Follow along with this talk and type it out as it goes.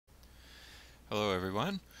Hello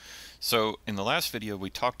everyone. So in the last video we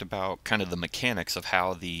talked about kind of the mechanics of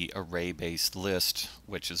how the array-based list,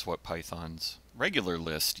 which is what Python's regular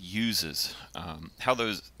list uses,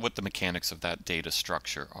 what the mechanics of that data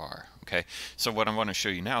structure are. Okay, so what I want to show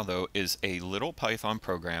you now though is a little Python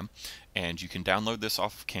program, and you can download this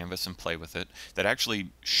off of Canvas and play with it, that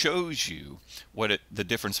actually shows you what the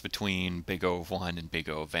difference between big O of 1 and big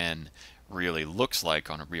O of n really looks like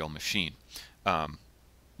on a real machine.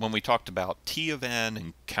 When we talked about T of n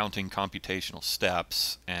and counting computational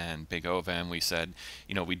steps and big O of n, we said,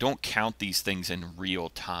 we don't count these things in real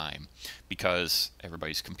time because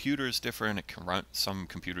everybody's computer is different. It can run, some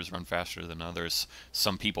computers run faster than others.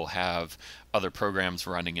 Some people have other programs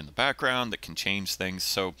running in the background that can change things.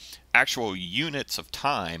 So actual units of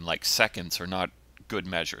time, like seconds, are not good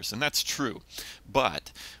measures, and that's true,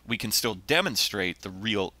 but we can still demonstrate the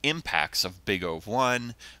real impacts of big O of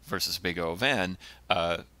 1 versus big O of n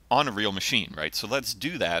on a real machine, right? So let's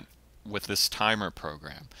do that with this timer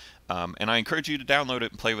program, and I encourage you to download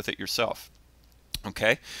it and play with it yourself.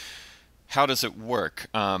 Okay, how does it work?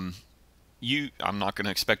 I'm not going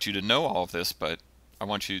to expect you to know all of this, but I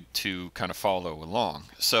want you to kind of follow along.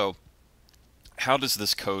 So how does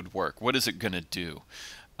this code work? What is it going to do?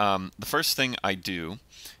 The first thing I do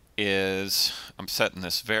is I'm setting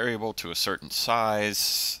this variable to a certain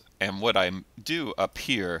size, and what I do up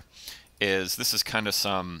here is this is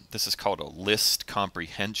called a list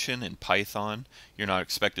comprehension in Python. You're not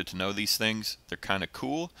expected to know these things. They're kind of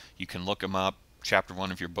cool. You can look them up. Chapter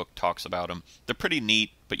 1 of your book talks about them. They're pretty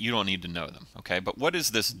neat, but you don't need to know them. Okay, but what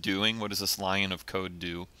is this doing? What does this line of code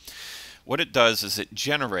do? What it does is it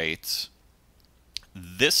generates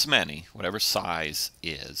this many, whatever size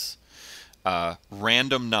is,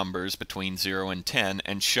 random numbers between 0 and 10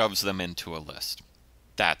 and shoves them into a list.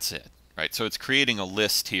 That's it, right? So it's creating a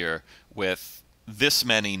list here with this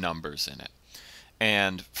many numbers in it.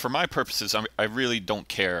 And for my purposes, I really don't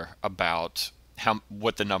care about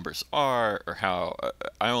what the numbers are, or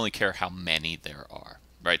I only care how many there are.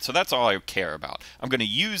 Right, so that's all I care about. I'm going to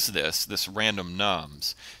use this random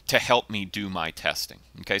nums to help me do my testing.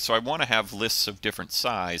 Okay, so I want to have lists of different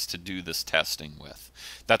size to do this testing with.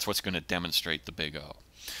 That's what's going to demonstrate the big O.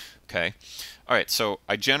 Okay, all right, so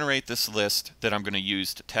I generate this list that I'm going to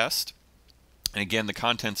use to test. And again, the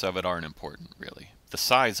contents of it aren't important, really. The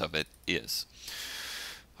size of it is.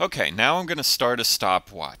 Okay, now I'm going to start a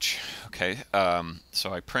stopwatch. Okay,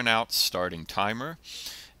 so I print out starting timer,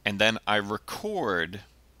 and then I record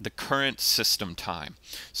the current system time.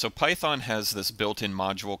 So Python has this built-in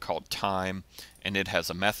module called time, and it has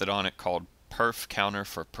a method on it called perf counter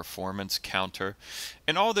for performance counter.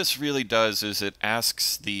 And all this really does is it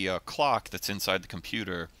asks the clock that's inside the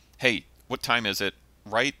computer, hey, what time is it?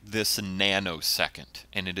 Right this nanosecond,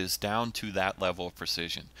 and it is down to that level of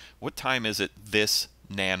precision. What time is it this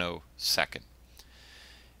nanosecond?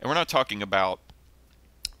 And we're not talking about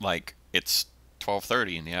like it's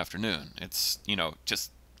 12:30 in the afternoon. It's, just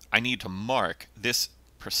I need to mark this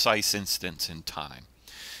precise instance in time.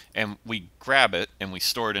 And we grab it and we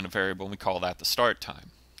store it in a variable, and we call that the start time.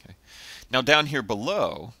 Okay. Now down here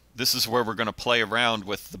below, this is where we're going to play around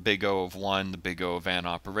with the big O of 1, the big O of n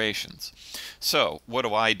operations. So what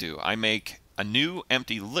do? I make a new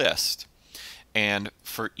empty list, and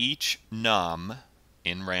for each num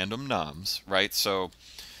in random nums, right? So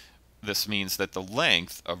this means that the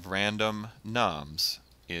length of random nums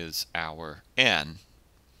is our n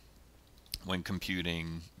when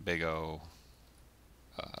computing big O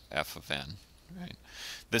f of n, right?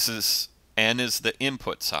 This is, n is the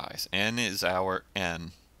input size. N is our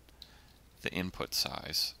n, the input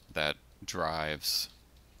size that drives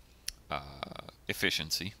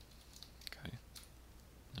efficiency. Okay.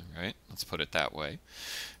 All right, let's put it that way,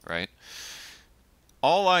 right?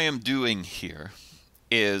 All I am doing here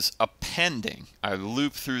is appending. I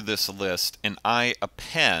loop through this list and I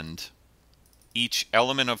append each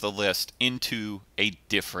element of the list into a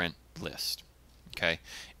different list. Okay,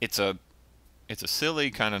 it's a silly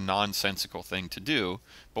kind of nonsensical thing to do,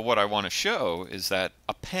 but what I want to show is that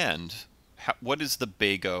append, what is the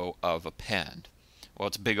big O of append? Well,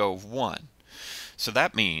 it's big O of 1. So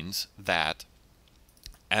that means that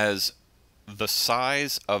as the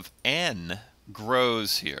size of n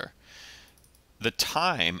grows here, the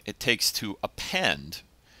time it takes to append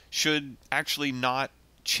should actually not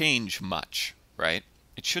change much, right?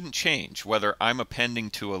 It shouldn't change whether I'm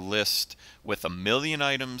appending to a list with 1,000,000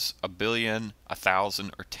 items, 1,000,000,000,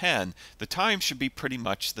 1,000, or 10. The time should be pretty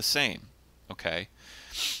much the same, okay?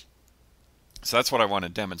 So that's what I want to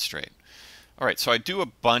demonstrate. All right, so I do a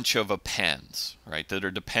bunch of appends, right, that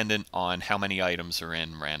are dependent on how many items are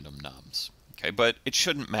in random nums. Okay, but it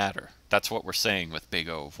shouldn't matter. That's what we're saying with big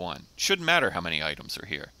O of 1. Shouldn't matter how many items are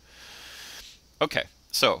here. Okay,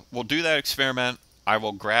 so we'll do that experiment. I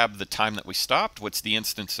will grab the time that we stopped. What's the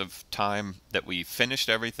instance of time that we finished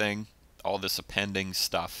everything, all this appending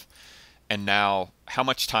stuff, and now how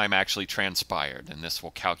much time actually transpired, and this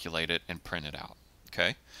will calculate it and print it out.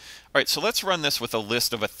 Okay. All right, so let's run this with a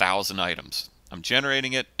list of 1,000 items. I'm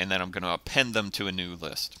generating it, and then I'm going to append them to a new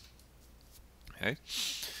list. Okay.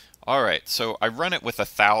 All right, so I run it with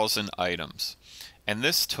 1,000 items, and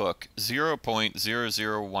this took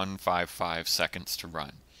 0.00155 seconds to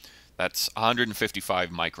run. That's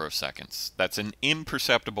 155 microseconds. That's an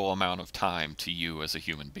imperceptible amount of time to you as a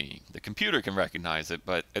human being. The computer can recognize it,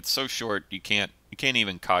 but it's so short you can't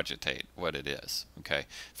even cogitate what it is. Okay,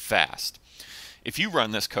 fast. If you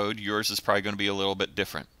run this code, yours is probably going to be a little bit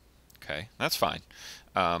different. Okay, that's fine.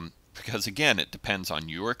 Because again, it depends on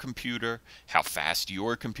your computer, how fast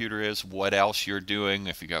your computer is, what else you're doing.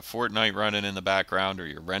 If you got Fortnite running in the background or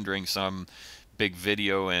you're rendering some big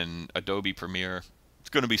video in Adobe Premiere, it's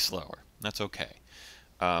going to be slower. That's okay.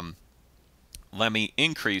 Let me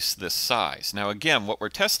increase this size. Now again, what we're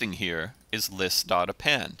testing here is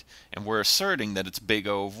list.append, and we're asserting that it's big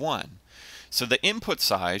O of 1. So the input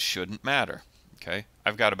size shouldn't matter. Okay,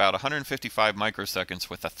 I've got about 155 microseconds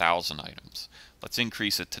with 1,000 items. Let's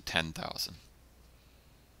increase it to 10,000.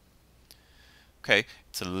 Okay,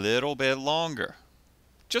 it's a little bit longer,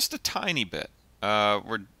 just a tiny bit.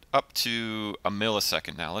 We're up to a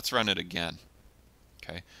millisecond now. Let's run it again.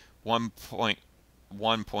 Okay,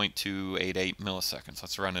 1.288 milliseconds.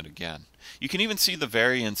 Let's run it again. You can even see the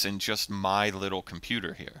variance in just my little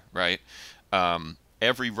computer here, right?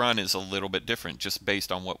 Every run is a little bit different just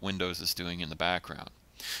based on what Windows is doing in the background.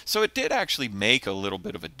 So it did actually make a little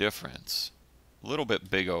bit of a difference. A little bit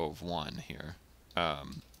big O of 1 here. All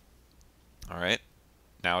right,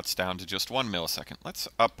 now it's down to just 1 millisecond. Let's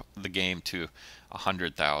up the game to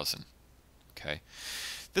 100,000. Okay,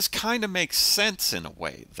 this kind of makes sense in a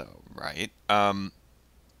way, though, right?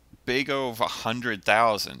 Big O of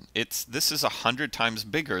 100,000. This is 100 times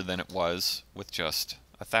bigger than it was with just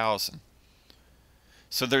 1,000.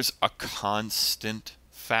 So there's a constant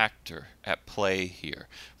factor at play here.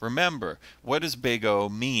 Remember, what does big O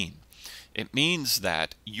mean? It means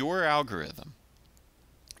that your algorithm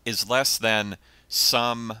is less than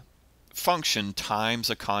some function times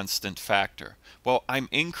a constant factor. Well, I'm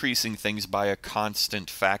increasing things by a constant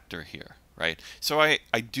factor here, right? So I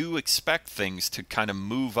do expect things to kind of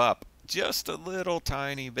move up just a little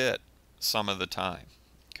tiny bit some of the time,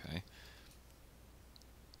 okay?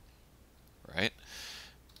 Right?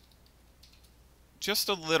 Just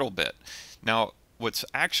a little bit. Now, what's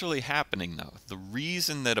actually happening, though, the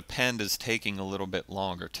reason that append is taking a little bit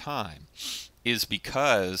longer time is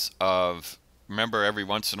because of, remember, every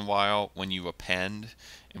once in a while when you append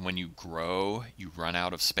and when you grow, you run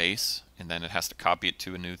out of space, and then it has to copy it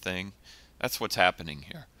to a new thing. That's what's happening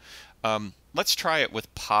here. Let's try it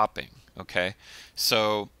with popping, okay?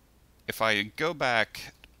 So if I go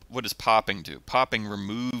back, what does popping do? Popping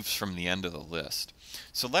removes from the end of the list.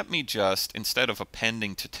 So let me just, instead of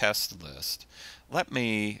appending to test list, let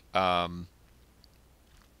me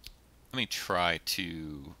try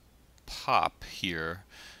to pop here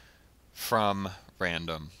from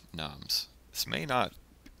random nums. This may not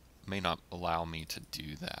allow me to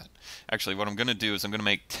do that. Actually, what I'm going to do is I'm going to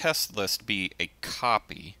make test list be a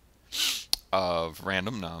copy of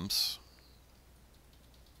random nums.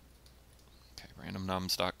 Okay, random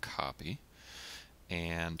nums.copy,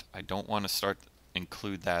 and I don't want to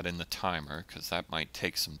include that in the timer because that might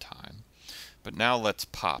take some time. But now let's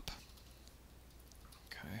pop.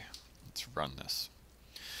 Okay, let's run this.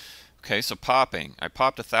 Okay, so popping. I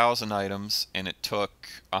popped 1,000 items and it took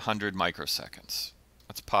 100 microseconds.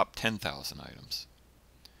 Let's pop 10,000 items.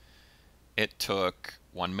 It took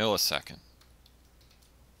 1 millisecond.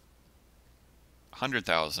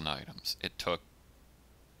 100,000 items. It took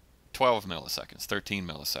 12 milliseconds, 13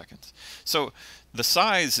 milliseconds. So the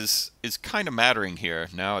size is kind of mattering here.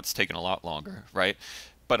 Now it's taken a lot longer, right?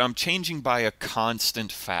 But I'm changing by a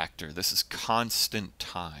constant factor. This is constant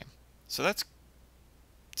time. So it's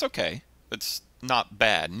okay. It's not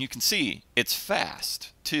bad. And you can see it's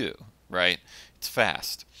fast too, right? It's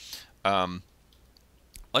fast.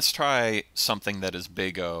 Let's try something that is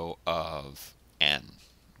big O of n.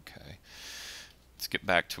 Okay. Let's get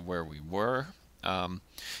back to where we were.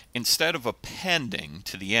 Instead of appending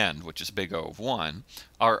to the end, which is big O of 1,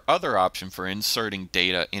 our other option for inserting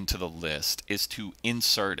data into the list is to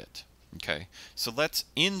insert it. Okay, so let's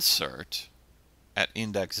insert at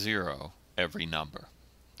index 0 every number.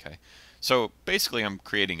 Okay, so basically I'm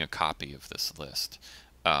creating a copy of this list.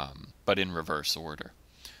 but in reverse order.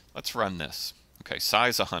 Let's run this. Okay,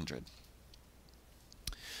 size 100.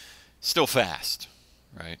 Still fast,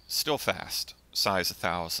 right? Still fast. Size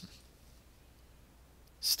 1000.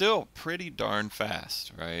 Still pretty darn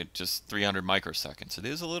fast, right? Just 300 microseconds. It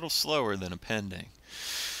is a little slower than appending.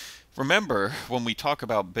 Remember, when we talk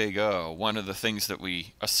about big O, one of the things that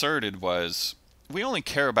we asserted was we only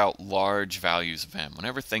care about large values of n.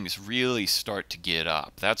 Whenever things really start to get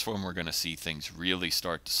up, that's when we're going to see things really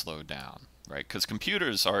start to slow down, right? Because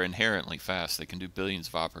computers are inherently fast. They can do billions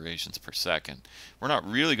of operations per second. We're not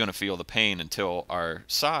really going to feel the pain until our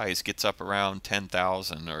size gets up around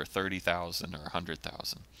 10,000 or 30,000 or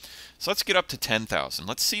 100,000. So let's get up to 10,000.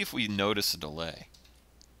 Let's see if we notice a delay.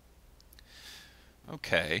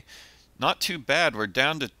 Okay, not too bad. We're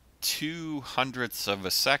down to 2/100ths of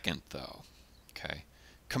a second, though. Okay,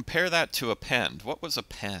 compare that to append. What was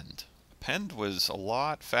append? Append was a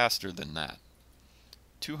lot faster than that.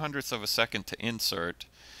 2/100ths of a second to insert,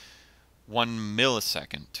 1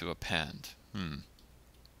 millisecond to append.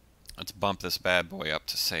 Let's bump this bad boy up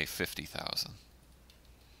to, say, 50,000.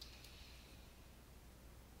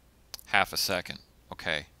 Half a second.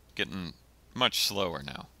 Okay, getting much slower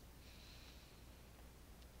now.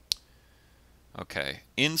 Okay,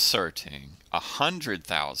 inserting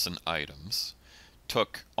 100,000 items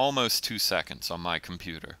took almost 2 seconds on my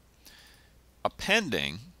computer.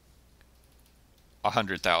 Appending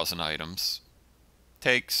 100,000 items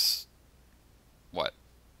takes, what,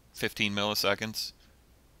 15 milliseconds?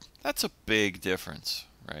 That's a big difference,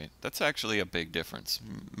 right? That's actually a big difference.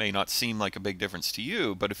 May not seem like a big difference to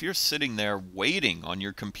you, but if you're sitting there waiting on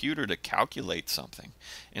your computer to calculate something,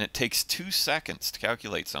 and it takes 2 seconds to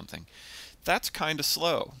calculate something, that's kind of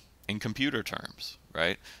slow in computer terms,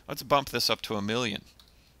 right? Let's bump this up to 1,000,000.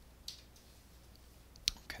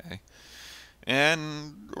 Okay.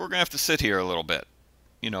 And we're going to have to sit here a little bit,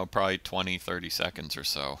 probably 20, 30 seconds or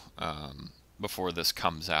so before this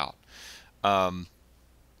comes out.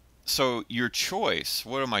 So your choice,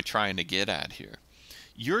 what am I trying to get at here?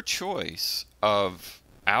 Your choice of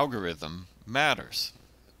algorithm matters.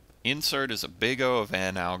 Insert is a big O of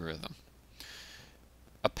n algorithm.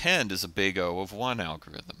 Append is a big O of 1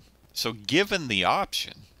 algorithm. So given the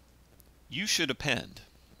option, you should append,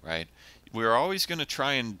 right? We're always going to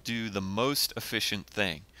try and do the most efficient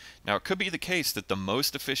thing. Now, it could be the case that the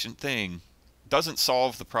most efficient thing doesn't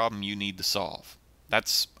solve the problem you need to solve.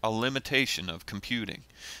 That's a limitation of computing.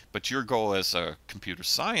 But your goal as a computer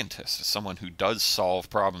scientist, as someone who does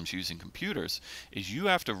solve problems using computers, is you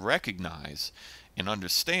have to recognize and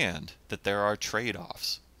understand that there are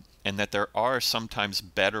trade-offs, and that there are sometimes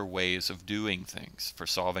better ways of doing things for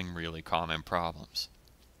solving really common problems.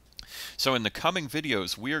 So in the coming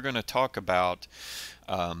videos, we are going to talk about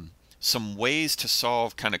some ways to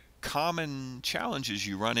solve kind of common challenges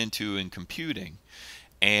you run into in computing,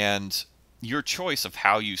 and your choice of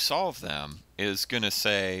how you solve them is going to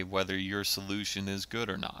say whether your solution is good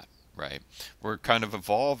or not, right? We're kind of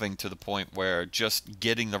evolving to the point where just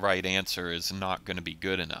getting the right answer is not going to be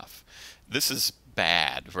good enough. This is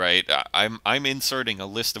bad, right? I'm inserting a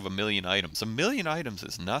list of 1,000,000 items. 1,000,000 items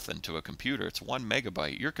is nothing to a computer. It's 1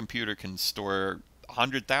 megabyte. Your computer can store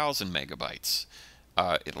 100,000 megabytes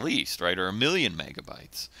at least, right? Or 1,000,000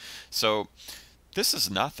 megabytes. So this is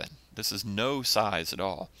nothing. This is no size at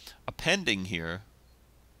all. Appending here,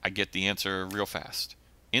 I get the answer real fast.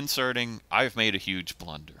 Inserting, I've made a huge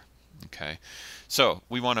blunder. Okay, so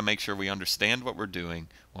we want to make sure we understand what we're doing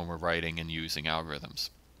when we're writing and using algorithms.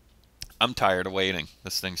 I'm tired of waiting.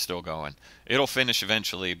 This thing's still going. It'll finish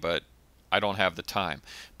eventually, but I don't have the time.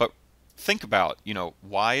 But think about,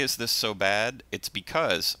 why is this so bad? It's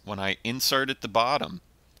because when I insert at the bottom,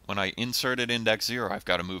 when I insert at index 0, I've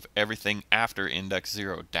got to move everything after index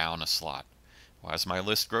 0 down a slot. Well, as my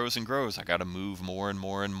list grows and grows, I got to move more and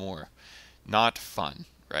more and more. Not fun,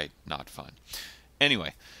 right? Not fun.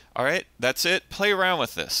 Anyway, all right, that's it. Play around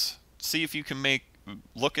with this. See if you can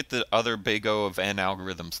look at the other big O of n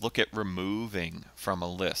algorithms. Look at removing from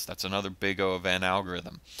a list. That's another big O of n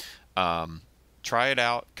algorithm. Try it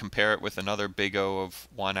out. Compare it with another big O of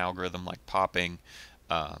 1 algorithm like popping,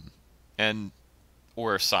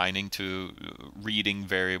 or assigning to reading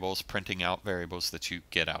variables, printing out variables that you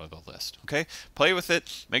get out of the list. Okay? Play with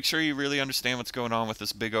it. Make sure you really understand what's going on with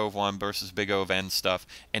this big O of 1 versus big O of n stuff,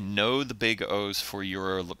 and know the big O's for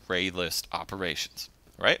your ArrayList operations.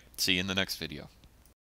 All right? See you in the next video.